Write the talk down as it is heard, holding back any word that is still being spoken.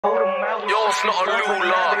Yo, it's not a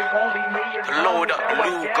lula. Load up the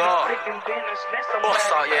luga.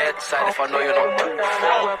 Bust out your head side if I know you're not too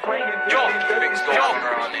far. Yo, big storm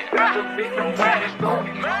around it.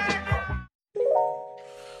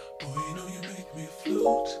 Boy, you know you make me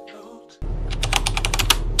float.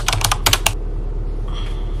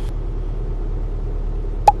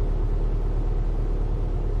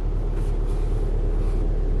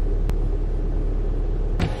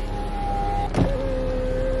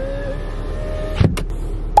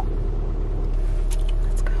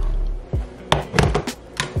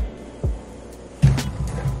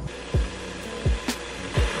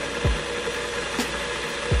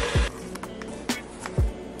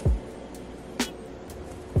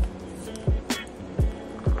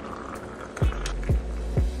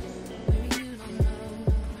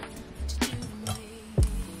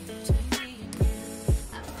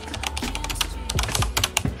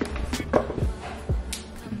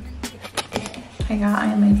 Hey y'all, I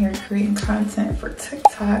am in here creating content for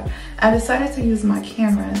TikTok. I decided to use my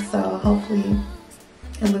camera, so hopefully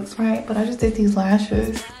it looks right, but I just did these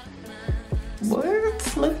lashes.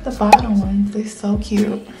 What? Look at the bottom ones, they're so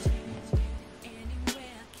cute.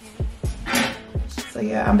 So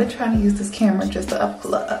yeah, I've been trying to use this camera just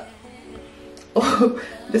to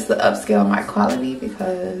just to upscale my quality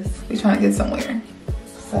because we're trying to get somewhere.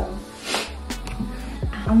 So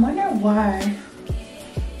I'm wondering why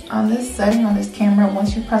on this setting on this camera,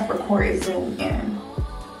 once you press record, it zooms in.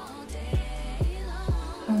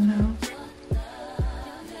 I don't know.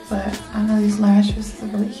 But I know these lashes is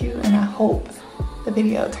really cute and I hope the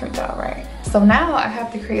video turns out right. So now I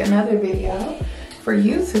have to create another video for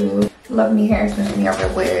YouTube. Love Me Hair sent me over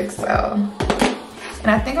wigs, so.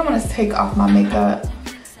 And I think I'm gonna take off my makeup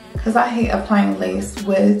because I hate applying a lace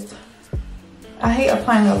with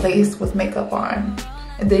makeup on.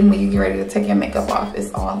 And then when you get ready to take your makeup off,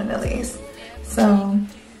 it's all in the lace. So,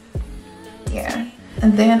 yeah.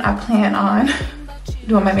 And then I plan on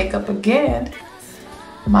doing my makeup again.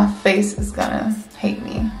 My face is gonna hate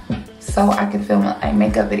me. So I can film a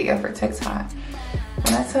makeup video for TikTok.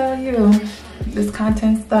 When I tell you, this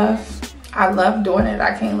content stuff, I love doing it,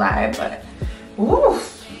 I can't lie, but woo.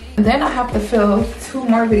 And then I have to film 2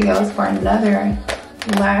 more videos for another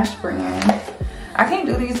lash brand. I can't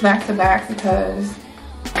do these back to back because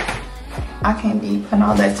I can't be putting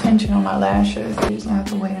all that tension on my lashes. I'm just gonna have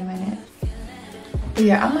to wait a minute. But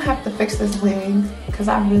yeah, I'm gonna have to fix this wig because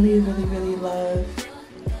I really, really, really love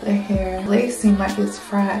the hair. Lace seems like it's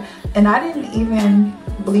fried. And I didn't even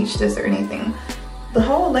bleach this or anything. The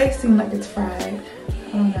whole lace seems like it's fried.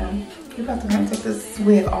 I don't know. We're about to go and take this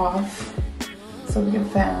wig off so we can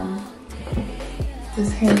film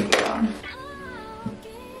this hair video.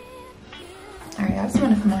 Alright, I just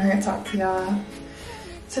wanna come over here and talk to y'all.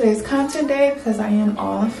 Today's content day because I am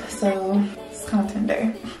off, so it's content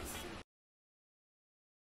day.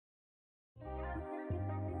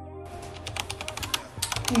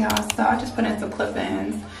 Yeah, so I just put in some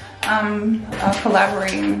clip-ins. I'm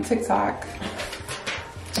collaborating with TikTok,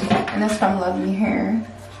 and it's from Love Me Hair.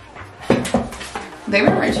 They've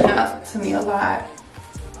been reaching out to me a lot,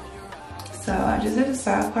 so I just did a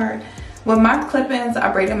side part. With my clip-ins, I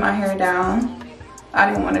braided my hair down. I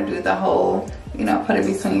didn't want to do the whole, you know, put it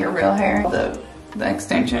between your real hair, the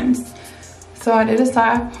extensions. So I did a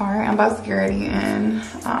side part. I'm about to get ready and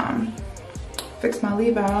fix my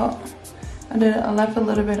leave out. I left a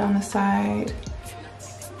little bit on the side.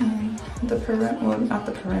 And the perimeter, well, not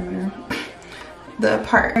the perimeter. The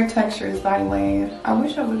part texture is body wave. I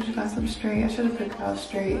wish I would have got some straight. I should have picked it out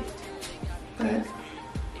straight, but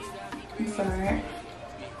it's alright.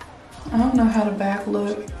 I don't know how the back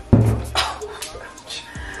look.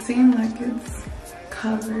 Seems like it's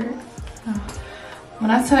covered. Oh.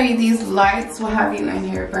 When I tell you these lights will have you in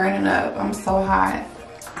here burning up, I'm so hot.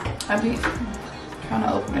 I be trying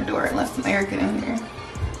to open the door and let some air get in here.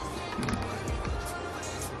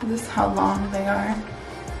 This is how long they are.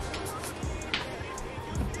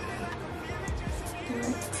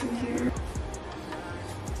 Right to here.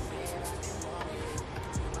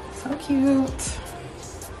 So cute.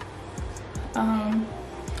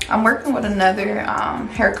 I'm working with another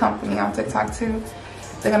hair company on TikTok too.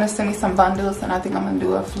 They're gonna send me some bundles and I think I'm gonna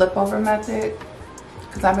do a flip over method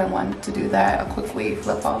because I've been wanting to do that, a quick weave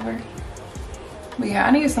flip over. But yeah,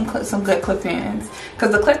 I need some good clip-ins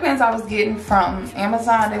because the clip-ins I was getting from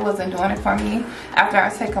Amazon, they wasn't doing it for me. After I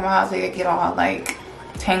take them out, they get all like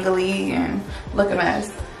tangly and look a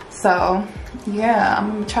mess. So yeah,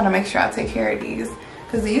 I'm trying to make sure I take care of these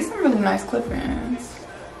because these are really nice clip-ins.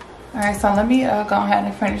 Alright, so let me go ahead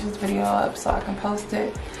and finish this video up so I can post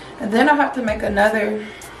it. And then I'll have to make another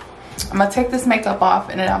I'm gonna take this makeup off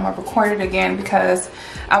and then I'm gonna record it again because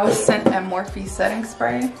I was sent a Morphe setting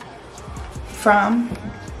spray from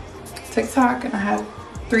TikTok and I have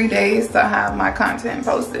 3 days to have my content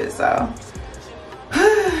posted. So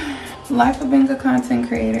life of being a content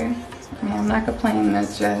creator. I mean, I'm not complaining,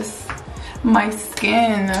 it's just my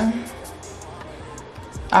skin.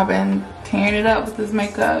 I've been tearing it up with this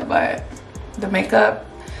makeup, but the makeup,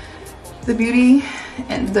 the beauty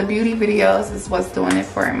videos is what's doing it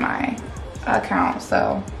for my account.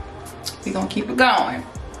 So we're gonna keep it going.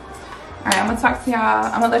 All right, I'm gonna talk to y'all.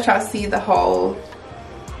 I'm gonna let y'all see the whole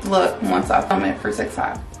look once I film it for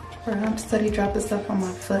TikTok. Bro, I'm steady dropping stuff on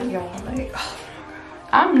my foot, y'all. Like, oh,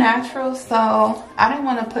 I'm natural, so I didn't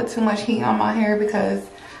want to put too much heat on my hair because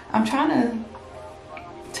I'm trying to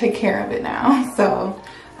take care of it now. So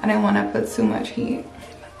I didn't want to put too much heat.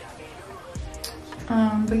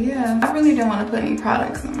 But yeah, I really didn't want to put any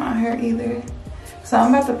products in my hair either. So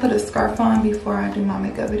I'm about to put a scarf on before I do my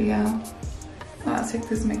makeup video. I'll take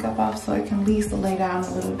this makeup off so it can at least lay down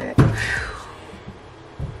a little bit.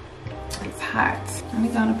 It's hot. I'm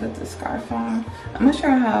gonna put the scarf on. I'm not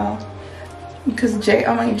sure how, because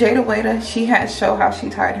Jada Waiter, she had showed how she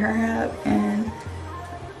tied her hair up, and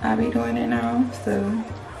I'll be doing it now. So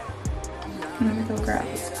let me go grab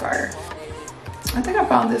the scarf. I think I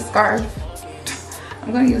found this scarf.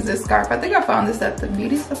 I'm gonna use this scarf. I think I found this at the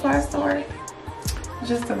beauty supply store.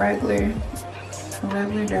 Just a regular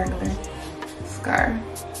scarf.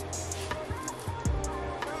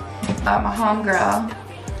 My homegirl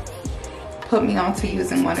put me onto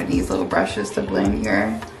using one of these little brushes to blend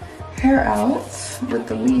your hair out with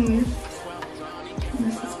the weave. And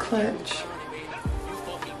this is Clutch.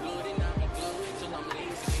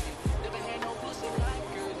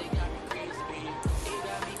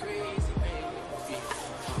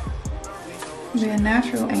 Being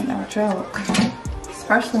natural ain't no joke,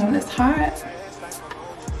 especially when it's hot. So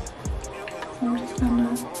I'm just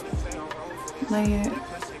gonna lay it,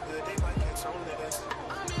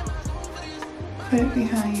 put it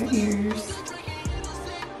behind your ears.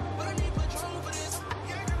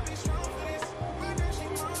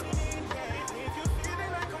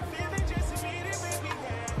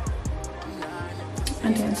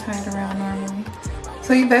 And then tie it around normally.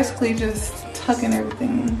 So you basically just tucking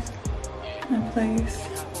everything in place.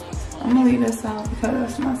 I'm gonna leave this out because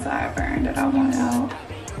that's my sideburn that I want out.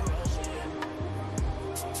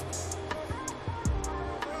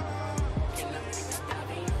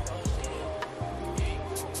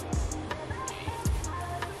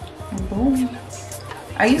 And boom.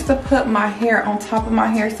 I used to put my hair on top of my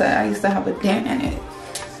hair so I used to have a dent in it.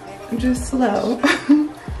 I'm just slow.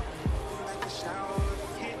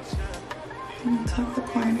 And tuck the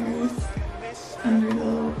corners under the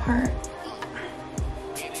little part.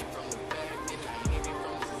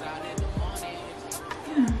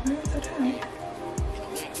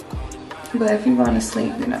 But if you're going to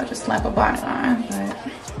sleep, you know, just slap a bonnet on. But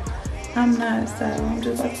I'm not, so I'm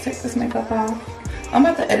just about to take this makeup off. I'm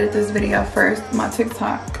about to edit this video first, my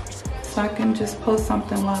TikTok, so I can just post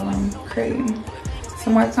something while I'm creating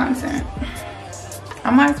some more content.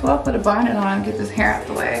 I might as well put a bonnet on and get this hair out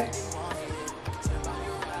the way.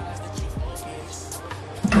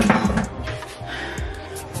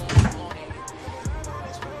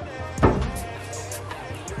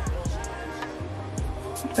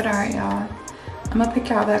 But alright, y'all, I'm gonna pick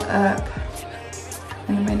y'all back up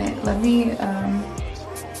in a minute. Let me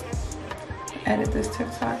edit this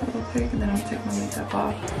TikTok real quick and then I'm gonna take my makeup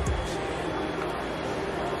off.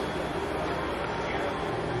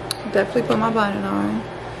 Definitely put my bonnet on.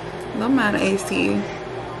 Don't mind AC.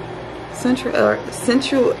 Central air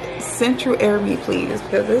me, please,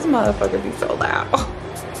 because this motherfucker be so loud.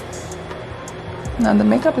 Now the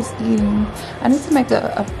makeup is eating. I need to make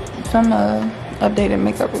film a updated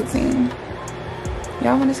makeup routine.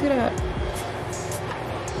 Y'all want to see that?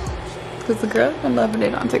 Because the girls been loving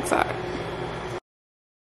it on TikTok.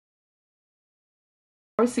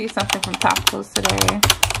 I received something from Topicals today,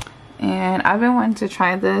 and I've been wanting to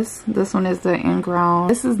try this. This one is the Ingrown.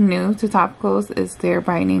 This is new to Topicals. It's their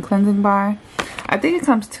brightening cleansing bar. I think it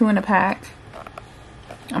comes 2 in a pack.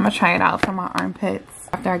 I'm gonna try it out for my armpits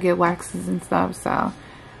after I get waxes and stuff. So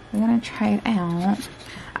we're gonna try it out.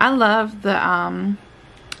 I love the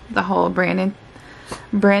whole branding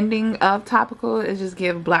of Topical. It just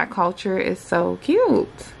gives black culture. It's so cute.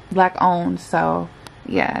 Black owned. So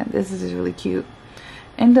yeah, this is just really cute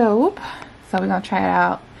and dope. So we're gonna try it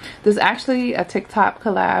out. This is actually a TikTok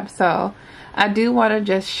collab, so I do want to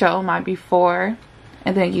just show my before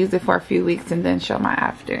and then use it for a few weeks and then show my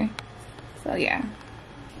after. So yeah.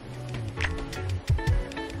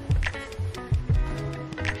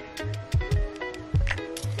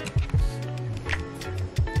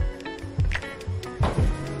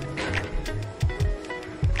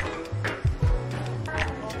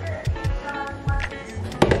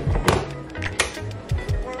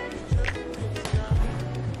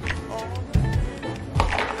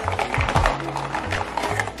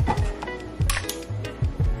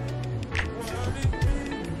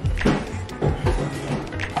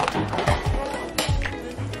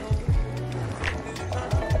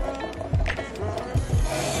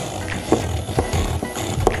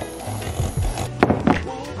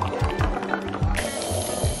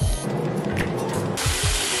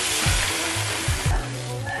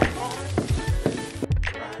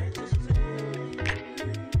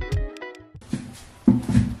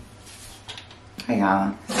 Hey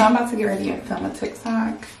y'all, so I'm about to get ready and film a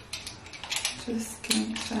TikTok. Just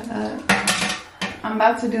getting set up. I'm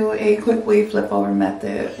about to do a quick wave flip over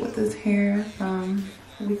method with this hair from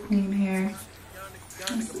We Queen Hair.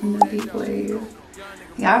 It's in the deep wave.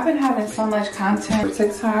 Yeah, I've been having so much content for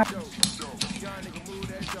TikTok. Oh,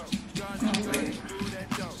 wait.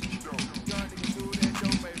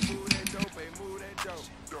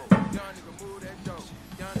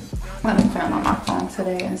 I'm gonna film on my phone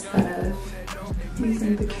today instead of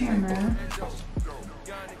using the camera.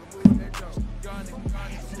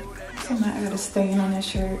 So now I gotta stain on this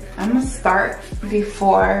shirt. I'm gonna start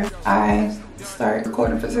before I start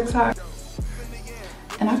recording for TikTok.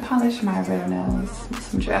 And I polish my real nails with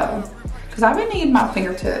some gel. Cause I've been needing my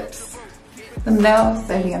fingertips. The nails,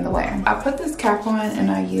 they be in the way. I put this cap on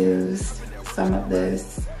and I used some of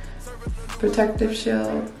this protective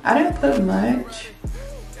shield. I didn't put much. I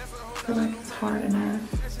feel like it's hard enough.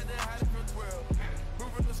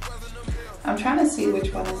 I'm trying to see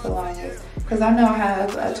which one is the longest. Because I know I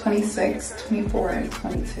have a 26, 24, and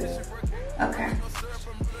 22. Okay.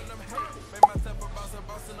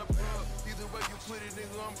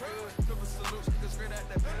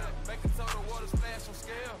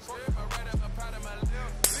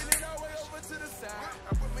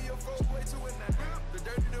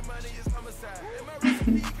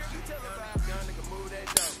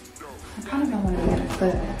 I kind of don't want to get a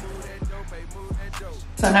clip.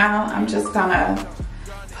 So now I'm just gonna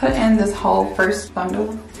put in this whole first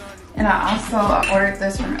bundle. And I also ordered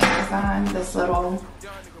this from Amazon, this little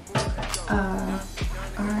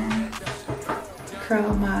arm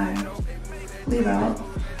curl my leave out.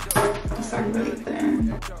 It's like really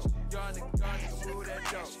thin.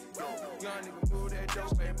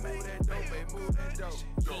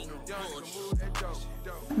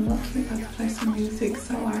 I'm lucky about to play some music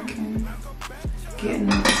so I can get in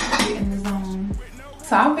the zone.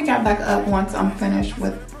 So I'll pick out back up once I'm finished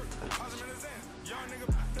with.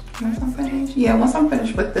 Yeah, once I'm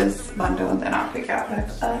finished with this bundle, then I'll pick out back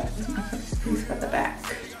up. This is my first piece for the back.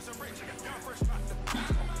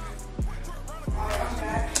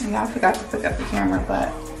 Yeah, I forgot to pick up the camera,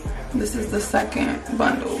 but this is the second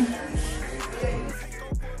bundle.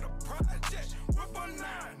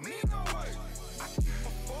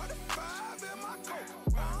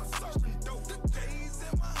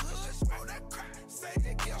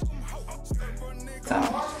 So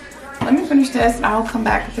let me finish this and I'll come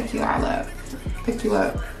back and pick you all up.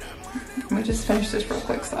 Let me just finish this real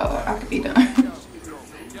quick so I can be done.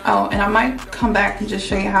 Oh, and I might come back and just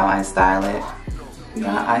show you how I style it.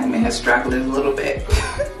 Yeah, I may have struggled a little bit,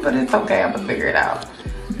 but it's okay, I'm gonna figure it out.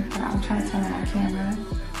 I'm trying to turn on my camera.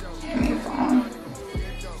 Give me a phone.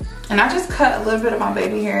 And I just cut a little bit of my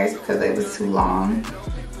baby hairs because they was too long.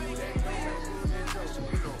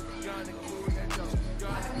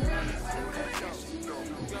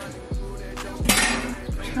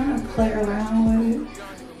 Trying to play around with it.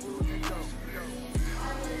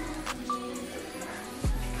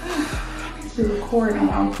 I need to record while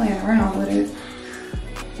I'm playing around with it.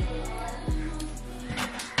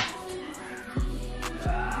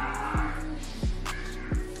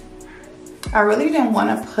 I really didn't want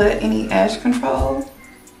to put any edge control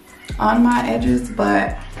on my edges,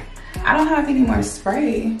 but I don't have any more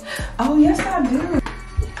spray. Oh yes I do.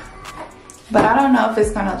 But I don't know if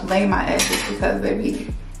it's gonna lay my edges because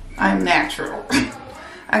baby, I'm natural.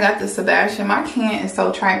 I got the Sebastian. My can is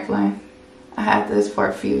so trifling. I had this for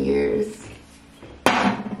a few years.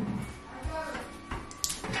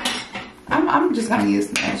 I'm just gonna use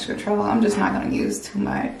some edge control. I'm just not gonna use too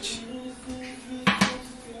much.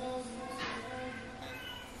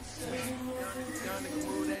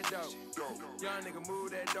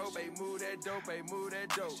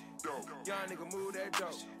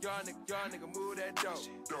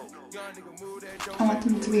 I want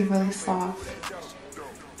them to be really soft.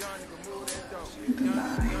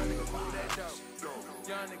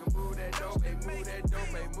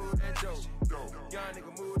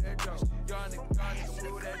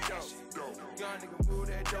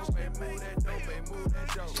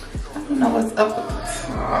 I don't know what's up with the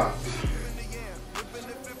top.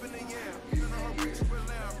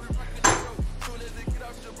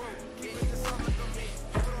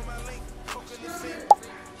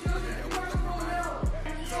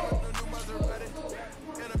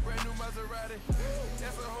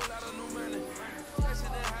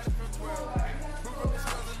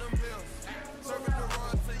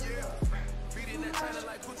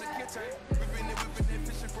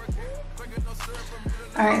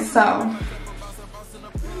 Alright, so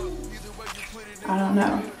I don't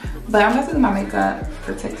know, but I'm about to do my makeup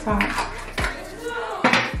for TikTok.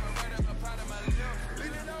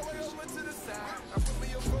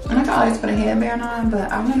 I always put a headband on, but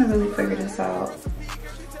I want to really figure this out.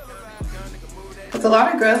 Because a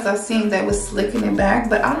lot of girls I've seen that was slicking it back,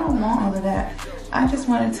 but I don't want all of that. I just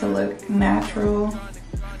want it to look natural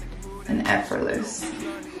and effortless.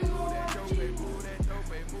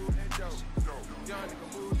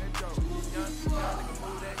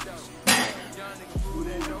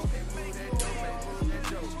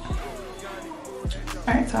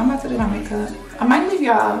 Alright, so I'm about to do my makeup. I might leave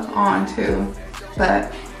y'all on too,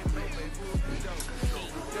 but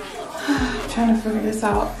I'm trying to figure this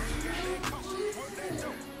out.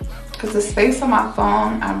 Because the space on my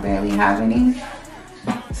phone, I barely have any.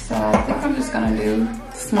 So I think I'm just gonna do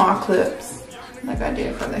small clips like I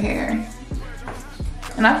did for the hair.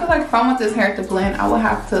 And I feel like if I want this hair to blend, I will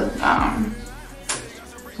have to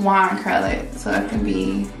wine curl it so it can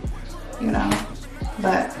be, you know,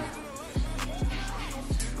 but.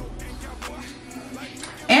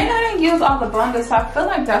 And I didn't use all the bundles, so I feel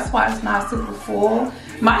like that's why it's not super full.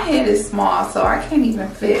 My head is small, so I can't even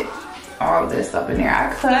fit all of this up in there.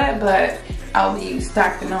 I could, but I'll be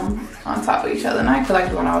stacking them on top of each other, and I feel like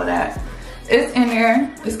doing all of that. It's in there.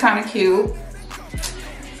 It's kind of cute.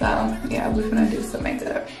 So yeah, we're gonna do some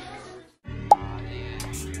makeup.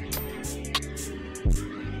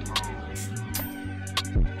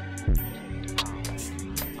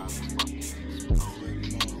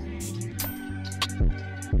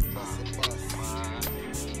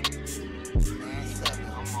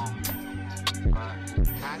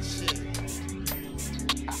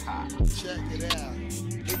 Check it out.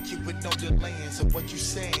 Hit you with no delaying, so what you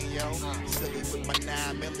saying, yo? Silly with my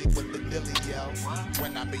 9 milli with the dilly, yo.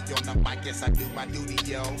 When I be on the mic, yes, I do my duty,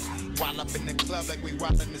 yo. While up in the club like we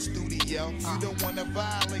rock in the studio. You don't wanna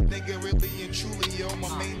violate, nigga, really and truly, yo.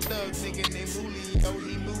 My main thug, nigga named Julio,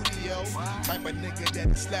 he moody, yo. Type of nigga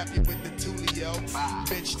that'll slap you with the tulio.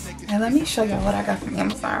 Bitch, nigga. And let me show y'all what I got from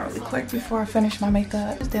Amazon really quick before I finish my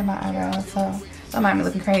makeup. Just did my eyebrows, so that might be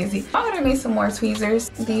looking crazy. I ordered me some more tweezers.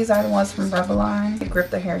 These are the ones from Revlon. They grip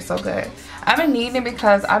the hair so good. I've been needing it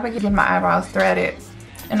because I've been getting my eyebrows threaded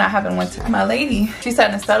and I haven't went to my lady. She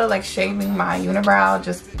said instead of like shaving my unibrow,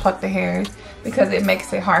 just pluck the hairs because it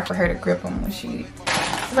makes it hard for her to grip them when she's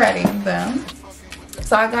threading them.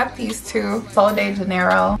 So I got these two Sol de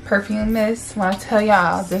Janeiro perfume mist. When I tell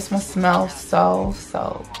y'all, this one smells so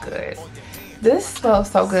good. This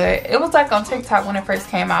smells so good. It was like on TikTok when it first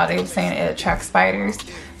came out, they were saying it attracts spiders.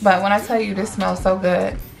 But when I tell you, this smells so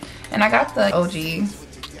good. And I got the OG,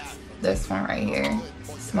 this one right here.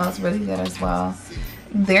 It smells really good as well.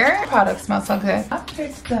 Their products smell so good. I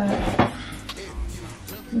picked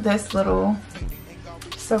this little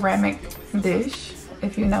ceramic dish.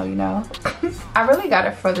 If you know, you know. I really got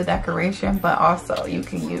it for the decoration, but also you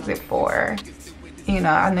can use it for, you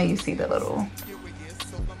know, I know you see the little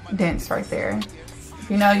dents right there. If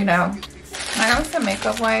you know, you know. I got some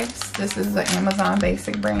makeup wipes. This is the Amazon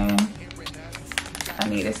Basic brand. I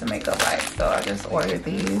needed some makeup wipes, so I just ordered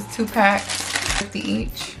these 2 packs, 50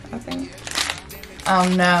 each, I think. Oh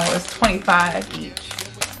no, it's 25 each,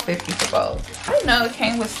 50 for both. I didn't know it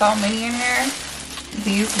came with so many in there.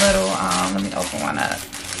 These little, let me open one up.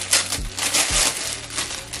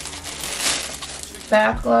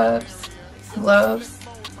 Bath gloves.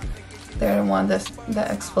 They're the ones that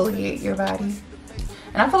exfoliate your body.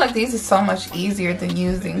 And I feel like these are so much easier than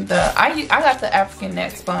using the, I got the African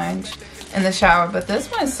net sponge in the shower, but this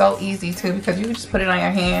one is so easy too because you can just put it on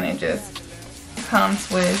your hand and just comes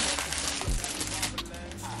with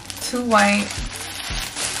 2 white,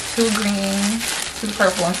 2 green, 2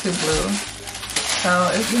 purple, and 2 blue.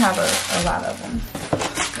 So if you have a lot of them.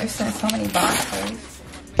 They sent so many boxes.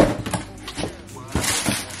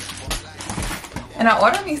 And I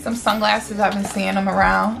ordered me some sunglasses. I've been seeing them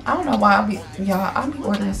around. I don't know why I'll be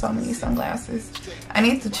ordering so many sunglasses. I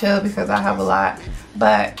need to chill because I have a lot.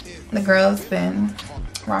 But the girls been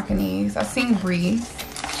rocking these. I've seen Bree.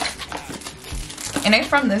 And they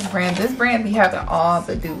from this brand. This brand be having all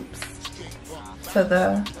the dupes to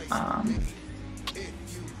the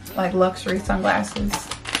like luxury sunglasses.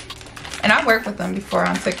 And I worked with them before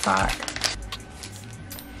on TikTok.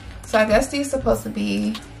 So I guess these supposed to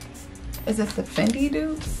be, is it the Fendi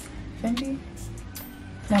dupes? Fendi?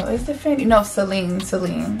 No, it's the Fendi. No, Celine.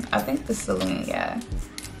 I think the Celine, yeah.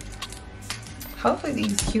 Hopefully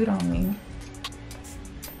these cute on me.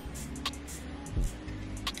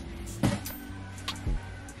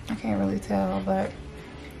 I can't really tell, but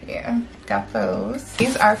yeah, got those.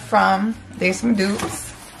 These are from, there's some dupes.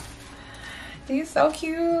 These so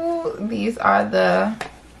cute. These are the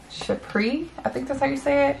Chapri, I think that's how you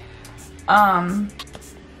say it.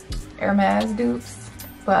 Hermes dupes,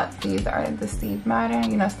 but these are the Steve Madden.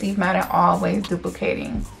 You know, Steve Madden always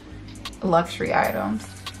duplicating luxury items.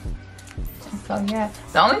 And so yeah,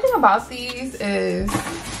 the only thing about these is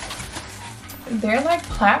they're like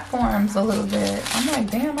platforms a little bit. I'm like,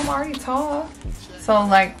 damn, I'm already tall. So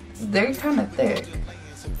like, they're kind of thick.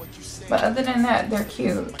 But other than that, they're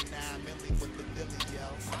cute.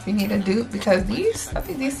 You need a dupe because these, I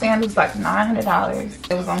think these sandals like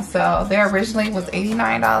 $900. It was on sale. They originally was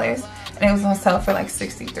 $89 and it was on sale for like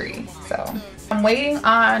 $63. So I'm waiting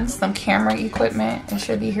on some camera equipment. It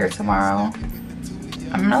should be here tomorrow.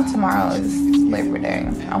 I know tomorrow is Labor Day.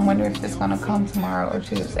 I wonder if it's gonna come tomorrow or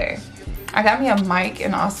Tuesday. I got me a mic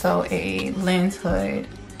and also a lens hood.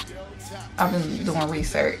 I've been doing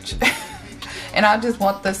research. And I just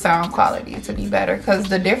want the sound quality to be better because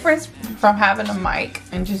the difference from having a mic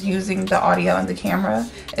and just using the audio and the camera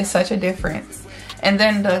is such a difference. And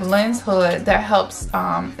then the lens hood, that helps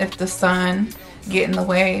if the sun get in the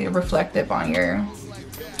way, reflective on your,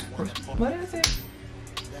 what is it?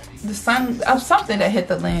 The sun, something that hit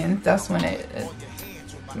the lens, that's when it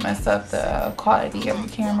mess up the quality of the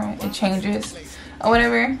camera. It changes or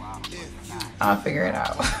whatever. I'll figure it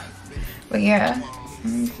out. But yeah,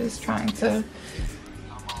 I'm just trying to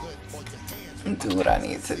do what I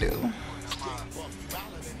need to do.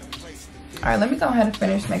 Alright, let me go ahead and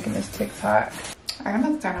finish making this TikTok. Alright, I'm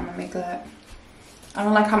about to turn on my makeup. I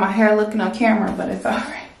don't like how my hair looking on camera, but it's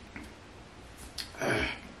alright.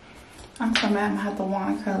 I'm so mad I'm gonna have to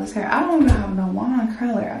wand curl this hair. I don't even have no wand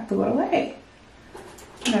curler. I threw it away.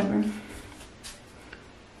 Whatever.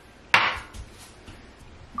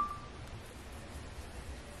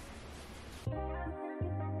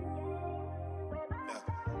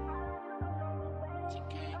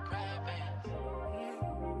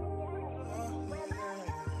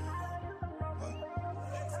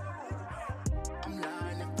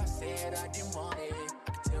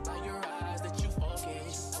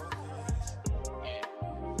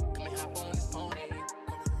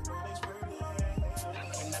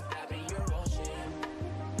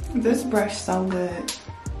 This brush so good.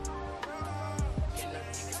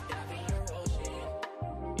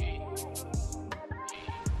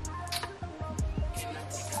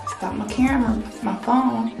 Stop my camera, my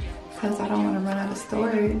phone, because I don't want to run out of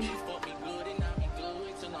storage.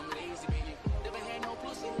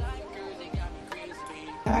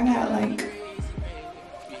 I got like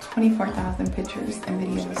 24,000 pictures and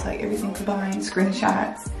videos, like everything combined,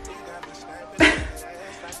 screenshots.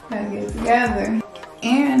 Gotta get it together.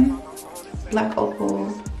 And Black Opal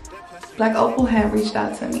had reached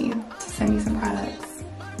out to me to send me some products.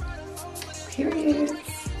 Period.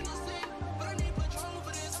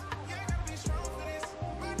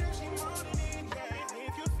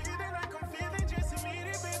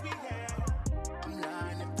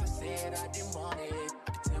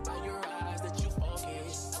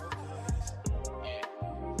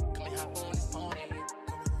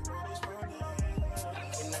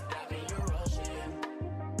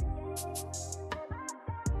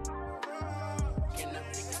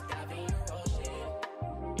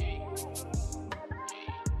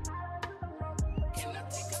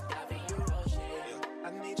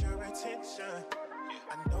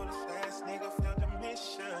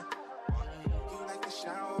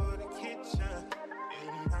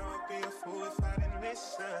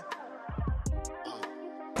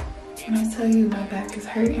 When I tell you my back is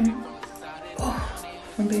hurting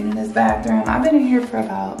from being in this bathroom. I've been in here for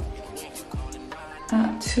about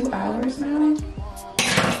 2 hours now.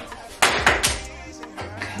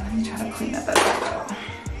 Okay, let me try to clean up as I go.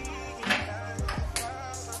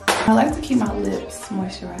 I like to keep my lips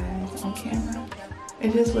moisturized on camera.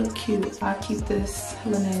 It just looks cute. I'll keep this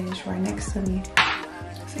Laneige right next to me.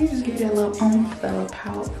 So you just give you that little oomph, that little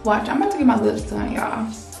pout. Watch, I'm about to get my lips done,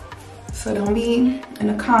 y'all. So don't be in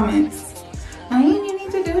the comments, oh, you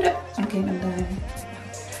need to do that. I'm getting them done.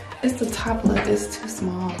 It's the top look is too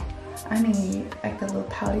small. I need like a little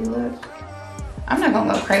pouty look. I'm not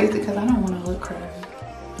gonna go crazy because I don't want to look crazy.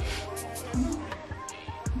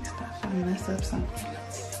 Stop trying to mess up something.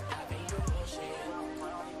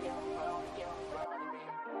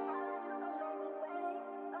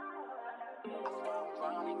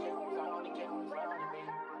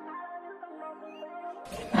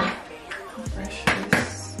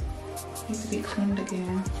 Brushes need to be cleaned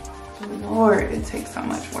again. Lord, it takes so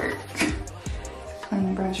much work to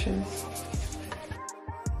clean brushes.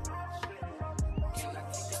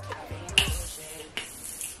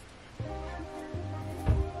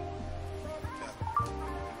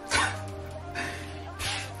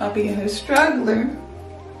 I'll be a struggler.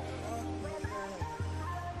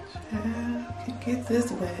 Child, could get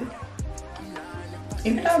this wet.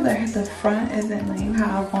 Even though the front isn't lame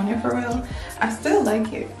how I want it for real, I still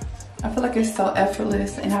like it. I feel like it's so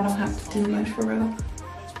effortless and I don't have to do much for real.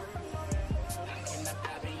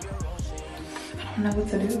 I don't know what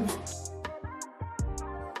to do.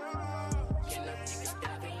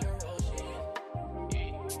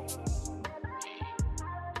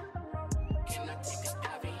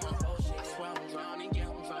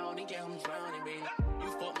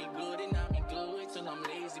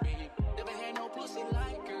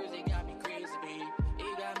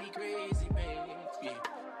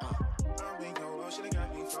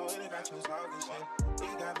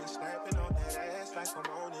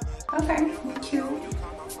 Okay, cute.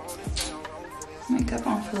 Makeup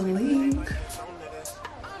on fleek.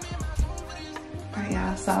 Alright,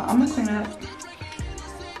 y'all, so I'm gonna clean up,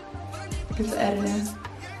 get the editing,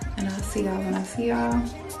 and I'll see y'all when I see y'all.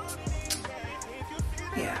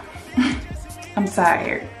 Yeah. I'm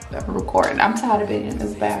tired of recording. I'm tired of being in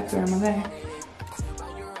this bathroom, okay?